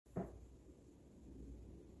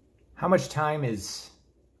How much time is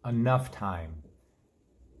enough time?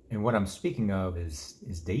 And what I'm speaking of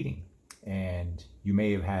is dating. And you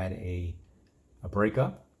may have had a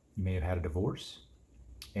breakup, you may have had a divorce,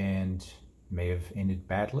 and it may have ended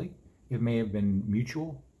badly. It may have been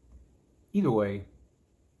mutual. Either way,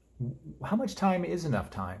 how much time is enough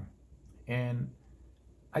time? And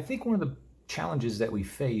I think one of the challenges that we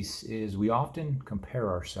face is we often compare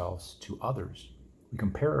ourselves to others. We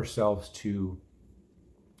compare ourselves to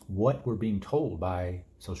what we're being told by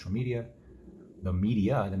social media, the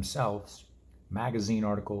media themselves, magazine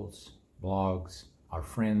articles, blogs, our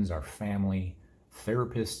friends, our family,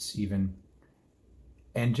 therapists even,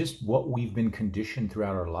 and just what we've been conditioned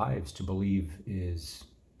throughout our lives to believe is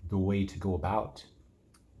the way to go about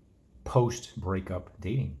post-breakup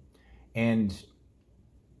dating. And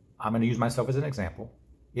I'm going to use myself as an example.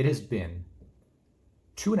 It has been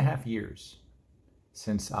 2.5 years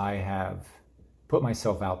since I have put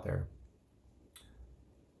myself out there.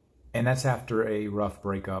 And that's after a rough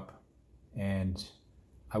breakup. And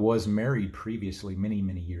I was married previously many,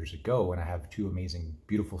 many years ago, and I have 2 amazing,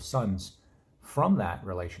 beautiful sons from that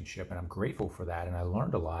relationship, and I'm grateful for that, and I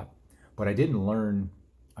learned a lot, but I didn't learn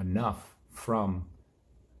enough from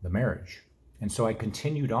the marriage. And so I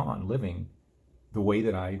continued on living the way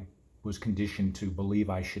that I was conditioned to believe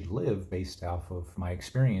I should live based off of my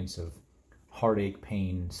experience of heartache,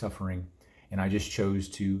 pain, suffering, and I just chose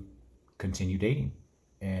to continue dating.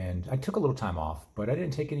 And I took a little time off, but I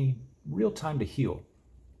didn't take any real time to heal.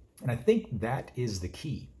 And I think that is the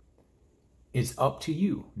key. It's up to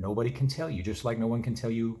you. Nobody can tell you, just like no one can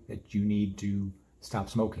tell you that you need to stop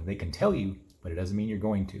smoking. They can tell you, but it doesn't mean you're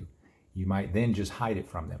going to. You might then just hide it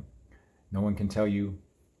from them. No one can tell you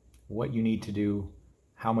what you need to do,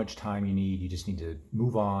 how much time you need. You just need to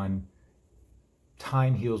move on.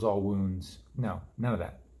 Time heals all wounds. No, none of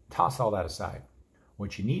that. Toss all that aside.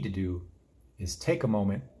 What you need to do is take a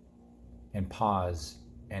moment and pause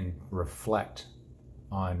and reflect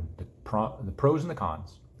on the pros and the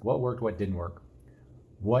cons. What worked, what didn't work.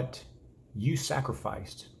 What you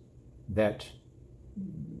sacrificed that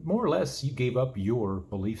more or less you gave up your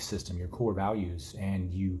belief system, your core values,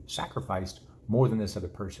 and you sacrificed more than this other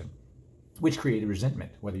person, which created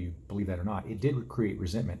resentment, whether you believe that or not. It did create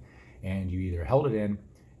resentment, and you either held it in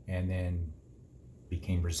and then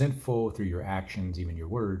became resentful through your actions, even your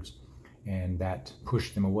words, and that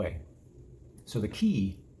pushed them away. So the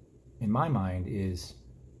key, in my mind, is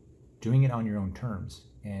doing it on your own terms,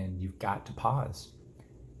 and you've got to pause.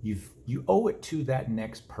 You owe it to that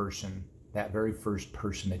next person, that very first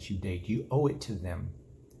person that you date. You owe it to them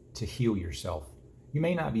to heal yourself. You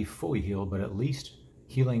may not be fully healed, but at least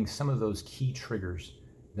healing some of those key triggers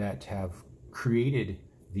that have created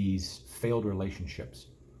these failed relationships.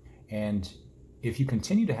 And if you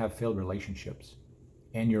continue to have failed relationships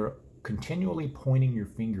and you're continually pointing your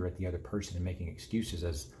finger at the other person and making excuses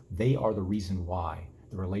as they are the reason why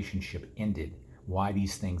the relationship ended, why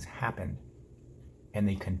these things happened, and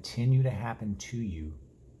they continue to happen to you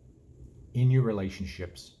in your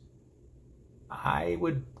relationships, I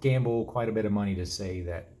would gamble quite a bit of money to say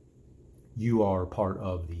that you are part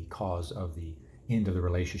of the cause of the end of the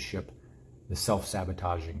relationship, the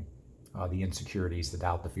self-sabotaging, the insecurities, the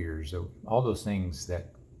doubt, the fears, all those things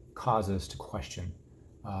that cause us to question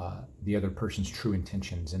the other person's true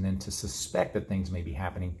intentions, and then to suspect that things may be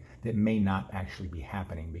happening that may not actually be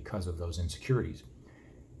happening because of those insecurities.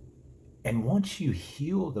 And once you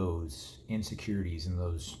heal those insecurities and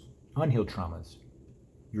those unhealed traumas,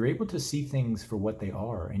 you're able to see things for what they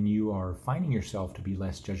are, and you are finding yourself to be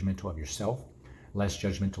less judgmental of yourself, less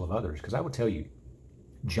judgmental of others. Because I will tell you,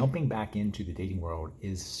 jumping back into the dating world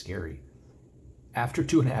is scary. After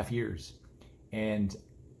 2.5 years, and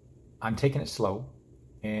I'm taking it slow,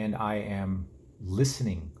 and I am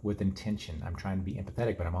listening with intention. I'm trying to be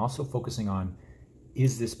empathetic, but I'm also focusing on,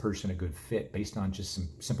 is this person a good fit based on just some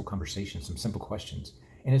simple conversations, some simple questions.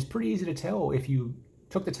 And it's pretty easy to tell if you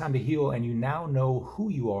took the time to heal and you now know who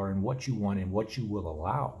you are and what you want and what you will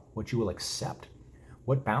allow, what you will accept,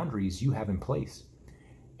 what boundaries you have in place.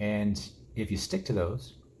 And if you stick to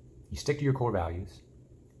those, you stick to your core values,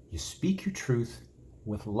 you speak your truth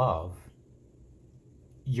with love,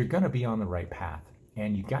 you're going to be on the right path.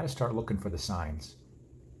 And you got to start looking for the signs.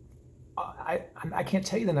 I can't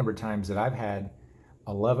tell you the number of times that I've had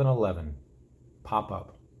 1111 pop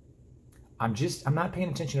up. I'm not paying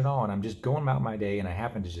attention at all, and I'm just going about my day, and I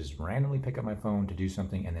happen to just randomly pick up my phone to do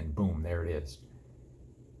something, and then boom, there it is.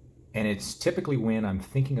 And it's typically when I'm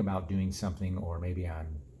thinking about doing something, or maybe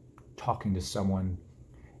I'm talking to someone,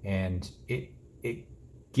 and it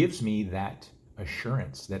gives me that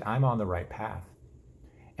assurance that I'm on the right path.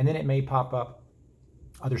 And then it may pop up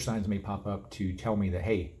other signs may pop up to tell me that,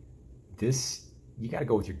 hey, you got to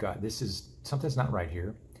go with your gut. Something's not right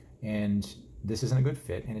here, and this isn't a good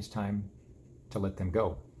fit, and it's time to let them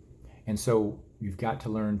go. And so you've got to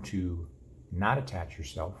learn to not attach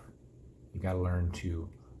yourself. You've got to learn to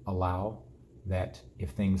allow that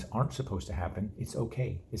if things aren't supposed to happen, it's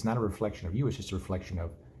okay. It's not a reflection of you. It's just a reflection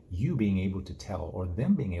of you being able to tell, or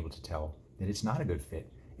them being able to tell, that it's not a good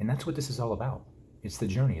fit. And that's what this is all about. It's the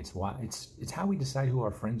journey. It's how we decide who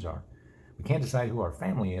our friends are. We can't decide who our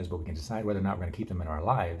family is, but we can decide whether or not we're going to keep them in our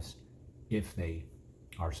lives if they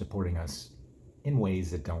are supporting us in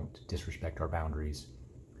ways that don't disrespect our boundaries.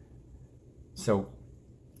 So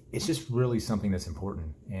it's just really something that's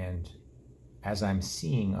important. And as I'm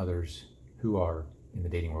seeing others who are in the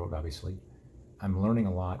dating world, obviously, I'm learning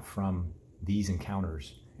a lot from these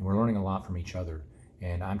encounters, and we're learning a lot from each other.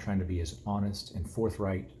 And I'm trying to be as honest and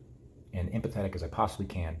forthright and empathetic as I possibly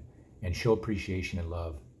can, and show appreciation and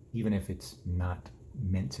love, even if it's not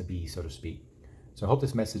meant to be, so to speak. So I hope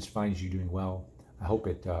this message finds you doing well. I hope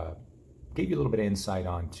it gave you a little bit of insight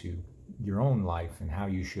onto your own life and how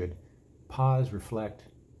you should pause, reflect,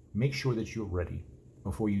 make sure that you're ready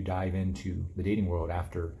before you dive into the dating world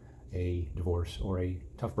after a divorce or a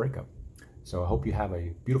tough breakup. So I hope you have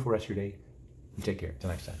a beautiful rest of your day. You take care. Till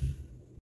next time.